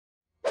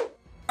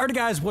Alright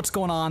guys, what's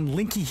going on?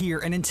 Linky here,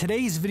 and in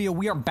today's video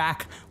we are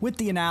back with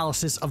the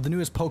analysis of the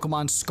newest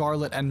Pokémon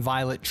Scarlet and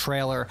Violet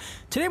trailer.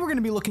 Today we're going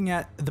to be looking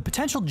at the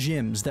potential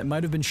gyms that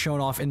might have been shown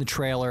off in the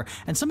trailer,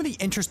 and some of the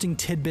interesting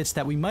tidbits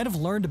that we might have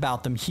learned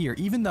about them here,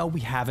 even though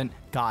we haven't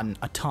gotten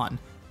a ton.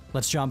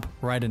 Let's jump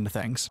right into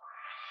things.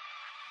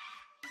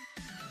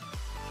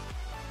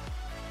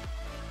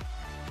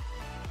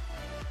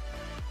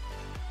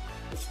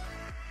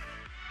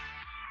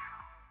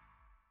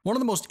 One of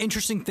the most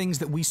interesting things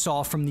that we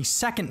saw from the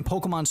second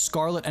Pokémon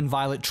Scarlet and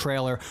Violet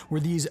trailer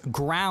were these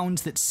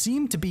grounds that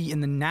seemed to be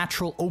in the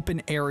natural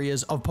open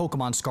areas of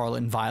Pokémon Scarlet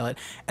and Violet,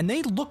 and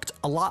they looked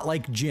a lot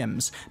like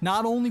gyms.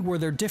 Not only were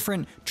there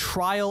different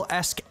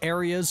trial-esque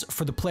areas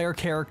for the player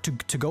character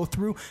to go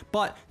through,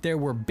 but there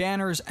were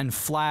banners and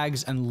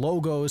flags and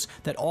logos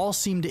that all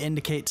seemed to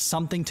indicate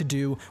something to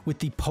do with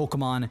the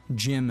Pokémon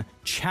Gym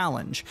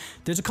Challenge.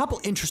 There's a couple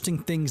interesting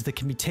things that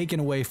can be taken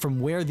away from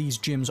where these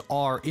gyms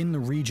are in the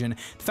region.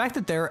 The fact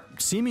that they're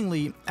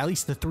seemingly, at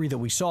least the three that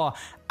we saw,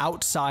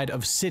 outside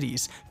of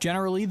cities.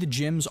 Generally, the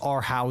gyms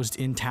are housed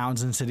in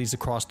towns and cities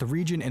across the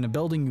region. In a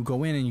building, you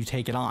go in and you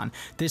take it on.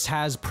 This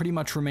has pretty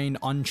much remained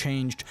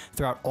unchanged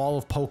throughout all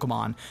of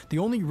Pokemon. The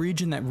only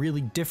region that really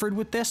differed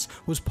with this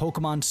was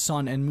Pokemon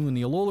Sun and Moon.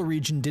 The Alola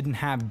region didn't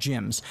have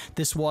gyms.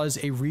 This was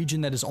a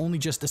region that is only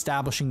just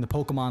establishing the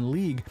Pokemon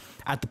League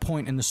at the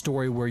point in the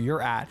story where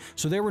you're at.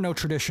 So there were no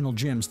traditional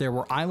gyms. There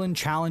were island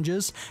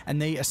challenges,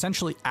 and they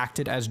essentially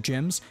acted as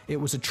gyms.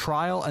 It was a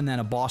trial and then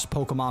a boss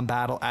Pokemon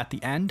battle at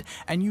the end,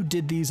 and you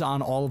did these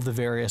on all of the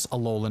various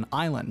Alolan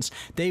islands.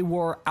 They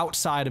were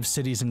outside of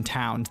cities and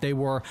towns. They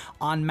were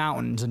on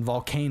mountains and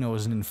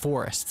volcanoes and in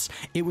forests.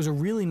 It was a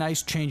really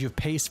nice change of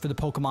pace for the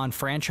Pokemon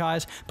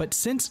franchise, but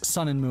since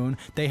Sun and Moon,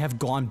 they have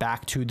gone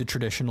back to the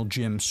traditional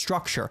gym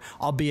structure,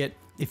 albeit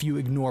if you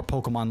ignore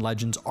Pokemon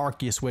Legends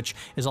Arceus, which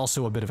is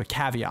also a bit of a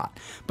caveat.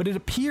 But it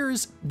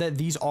appears that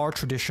these are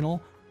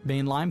traditional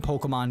mainline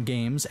Pokemon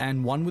games,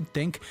 and one would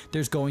think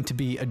there's going to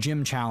be a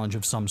gym challenge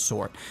of some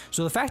sort.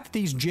 So the fact that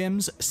these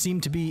gyms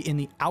seem to be in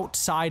the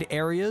outside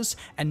areas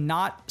and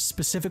not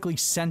specifically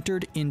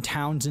centered in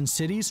towns and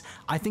cities,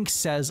 I think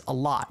says a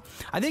lot.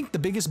 I think the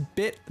biggest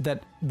bit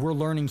that we're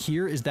learning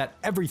here is that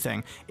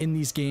everything in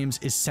these games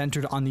is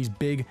centered on these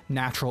big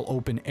natural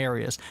open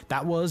areas.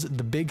 That was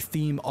the big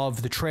theme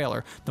of the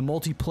trailer. The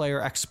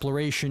multiplayer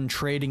exploration,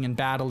 trading and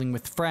battling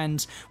with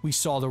friends. We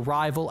saw the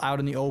rival out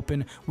in the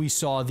open. We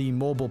saw the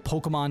mobile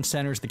Pokemon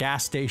centers, the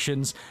gas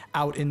stations,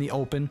 out in the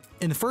open.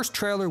 In the first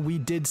trailer, we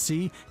did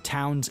see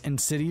towns and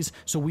cities,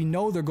 so we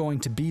know they're going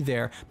to be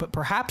there, but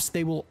perhaps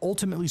they will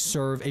ultimately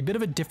serve a bit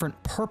of a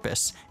different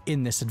purpose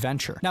in this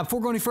adventure. Now,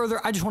 before going any further,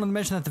 I just wanted to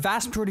mention that the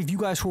vast majority of you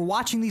guys who are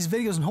watching these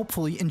videos and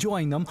hopefully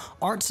enjoying them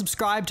aren't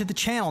subscribed to the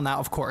channel now,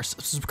 of course.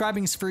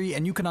 Subscribing is free,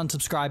 and you can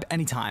unsubscribe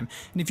anytime.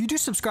 And if you do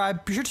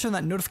subscribe, be sure to turn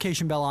that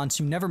notification bell on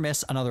so you never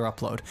miss another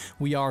upload.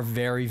 We are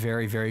very,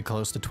 very, very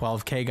close to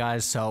 12K,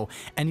 guys, so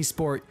any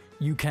sport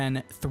you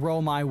can throw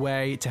my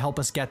way to help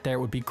us get there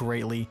would be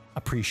greatly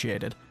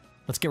appreciated.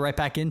 Let's get right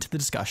back into the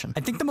discussion.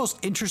 I think the most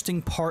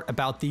interesting part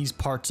about these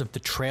parts of the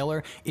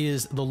trailer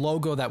is the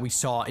logo that we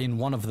saw in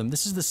one of them.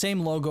 This is the same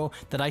logo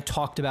that I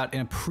talked about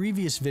in a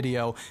previous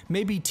video,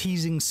 maybe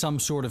teasing some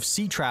sort of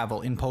sea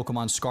travel in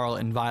Pokemon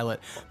Scarlet and Violet,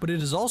 but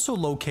it is also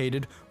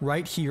located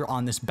right here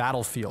on this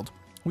battlefield.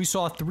 We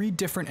saw three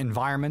different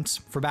environments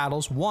for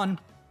battles. One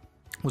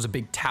was a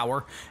big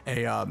tower,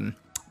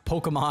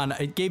 Pokemon,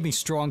 it gave me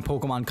strong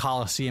Pokemon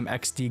Coliseum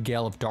XD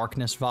Gale of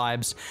Darkness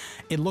vibes.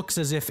 It looks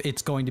as if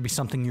it's going to be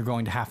something you're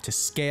going to have to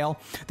scale.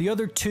 The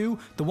other two,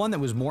 the one that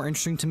was more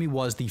interesting to me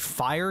was the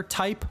fire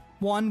type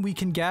one, we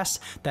can guess,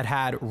 that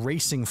had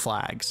racing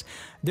flags.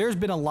 There's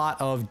been a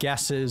lot of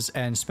guesses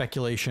and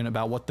speculation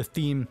about what the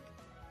theme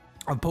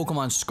of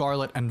Pokemon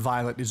Scarlet and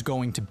Violet is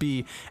going to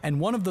be, and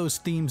one of those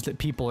themes that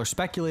people are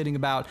speculating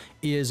about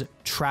is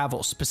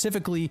travel,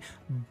 specifically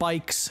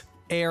bikes,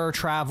 air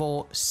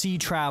travel, sea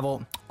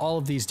travel, all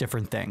of these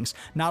different things.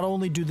 Not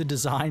only do the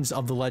designs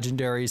of the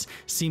legendaries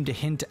seem to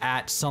hint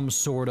at some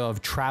sort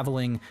of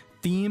traveling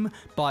theme,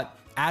 but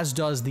as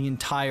does the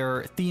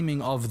entire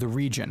theming of the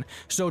region.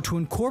 So to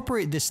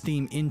incorporate this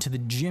theme into the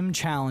gym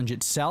challenge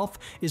itself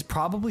is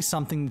probably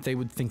something that they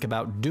would think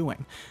about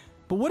doing.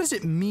 But what does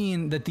it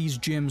mean that these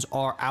gyms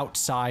are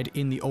outside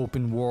in the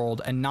open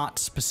world and not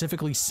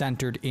specifically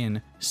centered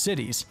in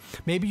cities?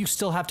 Maybe you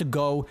still have to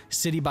go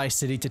city by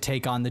city to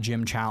take on the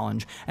gym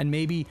challenge, and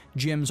maybe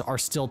gyms are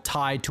still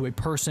tied to a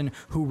person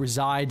who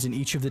resides in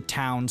each of the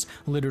towns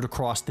littered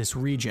across this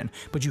region,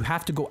 but you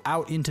have to go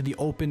out into the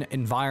open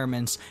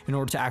environments in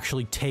order to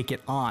actually take it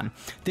on.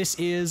 This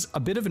is a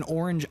bit of an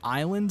Orange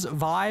Islands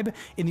vibe.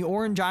 In the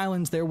Orange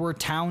Islands, there were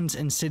towns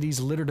and cities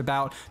littered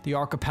about the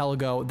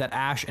archipelago that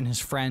Ash and his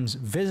friends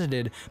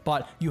visited,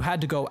 but you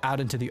had to go out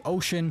into the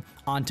ocean,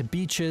 onto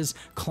beaches,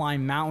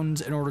 climb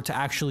mountains in order to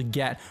actually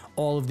get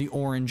all of the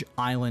Orange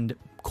Island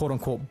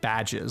quote-unquote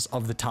badges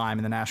of the time,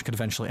 and then Ash could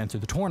eventually enter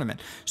the tournament.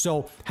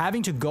 So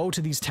having to go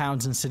to these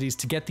towns and cities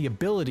to get the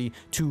ability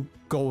to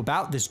go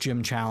about this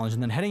gym challenge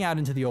and then heading out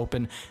into the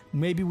open,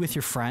 maybe with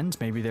your friends,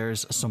 maybe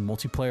there's some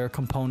multiplayer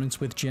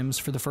components with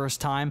gyms for the first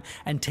time,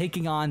 and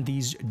taking on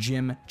these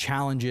gym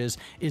challenges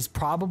is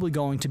probably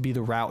going to be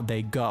the route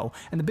they go.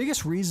 And the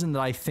biggest reason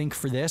that I think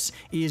for this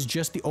is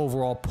just the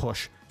overall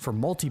push for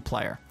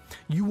multiplayer.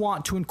 You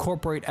want to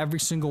incorporate every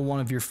single one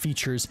of your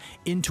features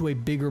into a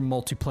bigger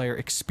multiplayer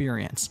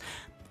experience.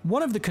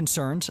 One of the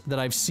concerns that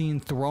I've seen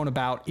thrown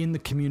about in the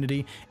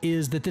community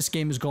is that this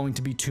game is going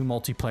to be too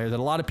multiplayer, that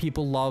a lot of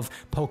people love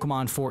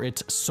Pokemon for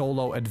its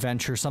solo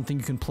adventure, something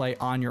you can play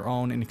on your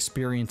own and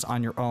experience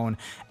on your own.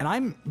 And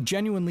I'm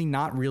genuinely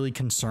not really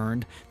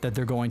concerned that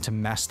they're going to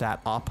mess that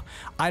up.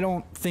 I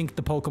don't think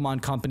the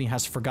Pokemon Company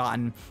has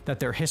forgotten that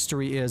their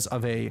history is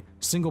of a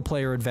single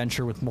player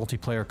adventure with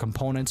multiplayer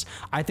components.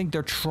 I think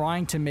they're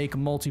trying to make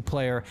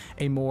multiplayer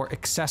a more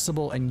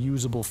accessible and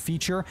usable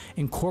feature,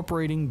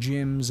 incorporating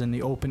gyms and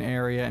the open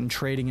area and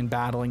trading and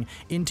battling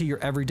into your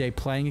everyday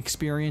playing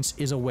experience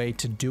is a way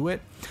to do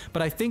it.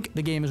 But I think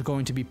the game is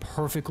going to be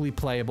perfectly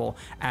playable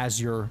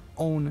as your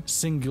own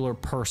singular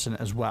person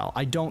as well.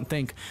 I don't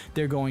think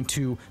they're going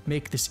to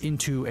make this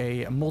into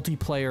a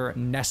multiplayer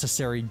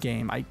necessary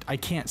game. I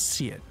can't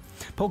see it.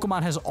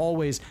 Pokemon has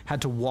always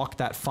had to walk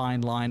that fine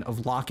line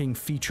of locking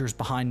features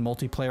behind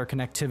multiplayer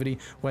connectivity,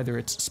 whether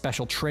it's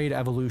special trade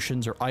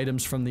evolutions or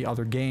items from the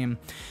other game.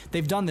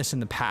 They've done this in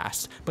the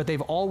past, but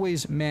they've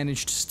always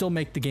managed to still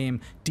make the game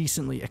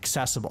decently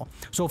accessible.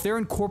 So if they're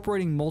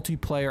incorporating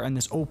multiplayer and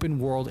this open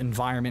world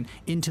environment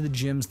into the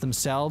gyms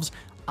themselves,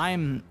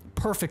 I'm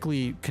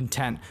perfectly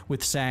content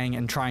with saying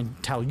and trying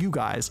to tell you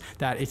guys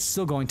that it's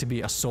still going to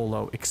be a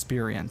solo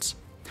experience.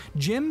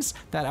 Gyms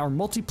that are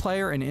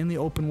multiplayer and in the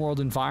open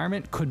world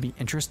environment could be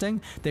interesting.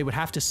 They would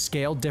have to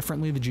scale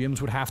differently. The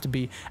gyms would have to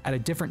be at a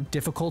different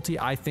difficulty,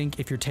 I think,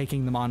 if you're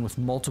taking them on with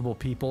multiple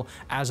people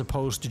as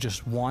opposed to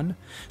just one.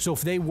 So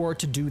if they were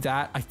to do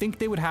that, I think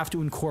they would have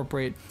to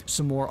incorporate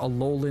some more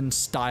Alolan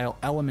style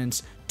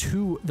elements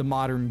to the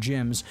modern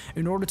gyms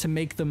in order to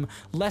make them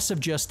less of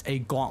just a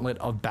gauntlet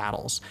of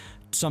battles.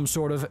 Some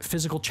sort of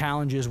physical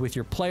challenges with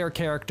your player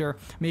character,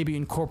 maybe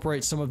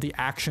incorporate some of the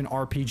action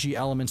RPG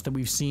elements that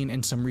we've seen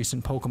in some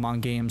recent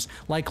Pokemon games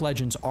like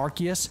Legends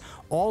Arceus.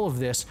 All of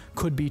this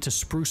could be to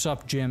spruce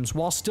up gyms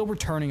while still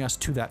returning us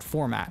to that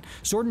format.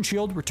 Sword and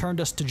Shield returned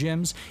us to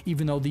gyms,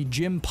 even though the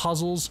gym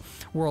puzzles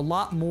were a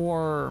lot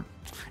more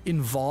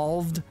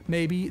involved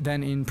maybe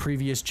than in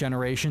previous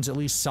generations, at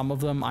least some of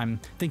them. I'm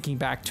thinking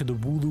back to the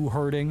Wooloo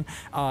herding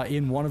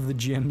in one of the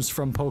gyms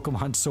from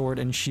Pokemon Sword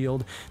and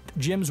Shield.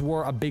 Gyms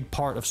were a big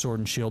part of Sword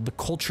and Shield. The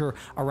culture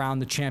around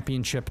the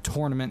championship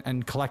tournament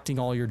and collecting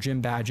all your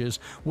gym badges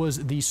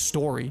was the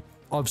story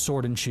of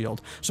Sword and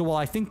Shield. So while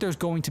I think there's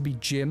going to be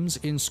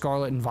gyms in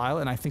Scarlet and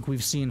Violet, and I think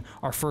we've seen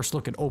our first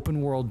look at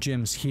open world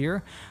gyms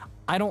here,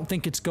 I don't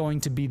think it's going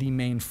to be the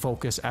main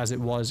focus as it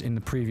was in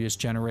the previous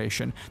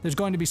generation. There's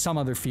going to be some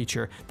other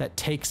feature that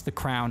takes the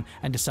crown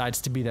and decides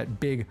to be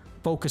that big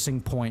focusing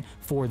point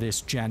for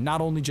this gen.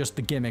 Not only just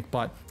the gimmick,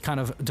 but kind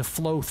of to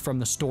flow from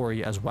the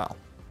story as well.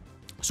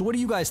 So what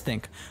do you guys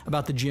think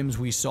about the gyms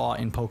we saw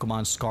in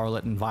Pokemon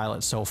Scarlet and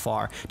Violet so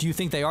far? Do you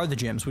think they are the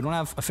gyms? We don't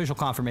have official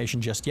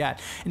confirmation just yet.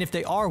 And if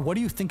they are, what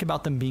do you think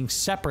about them being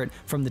separate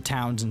from the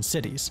towns and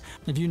cities?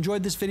 If you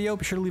enjoyed this video,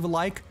 be sure to leave a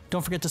like.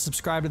 Don't forget to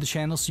subscribe to the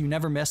channel so you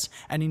never miss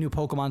any new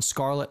Pokemon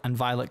Scarlet and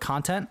Violet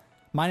content.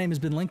 My name has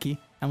been Linky,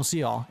 and we'll see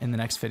you all in the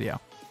next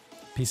video.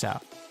 Peace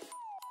out.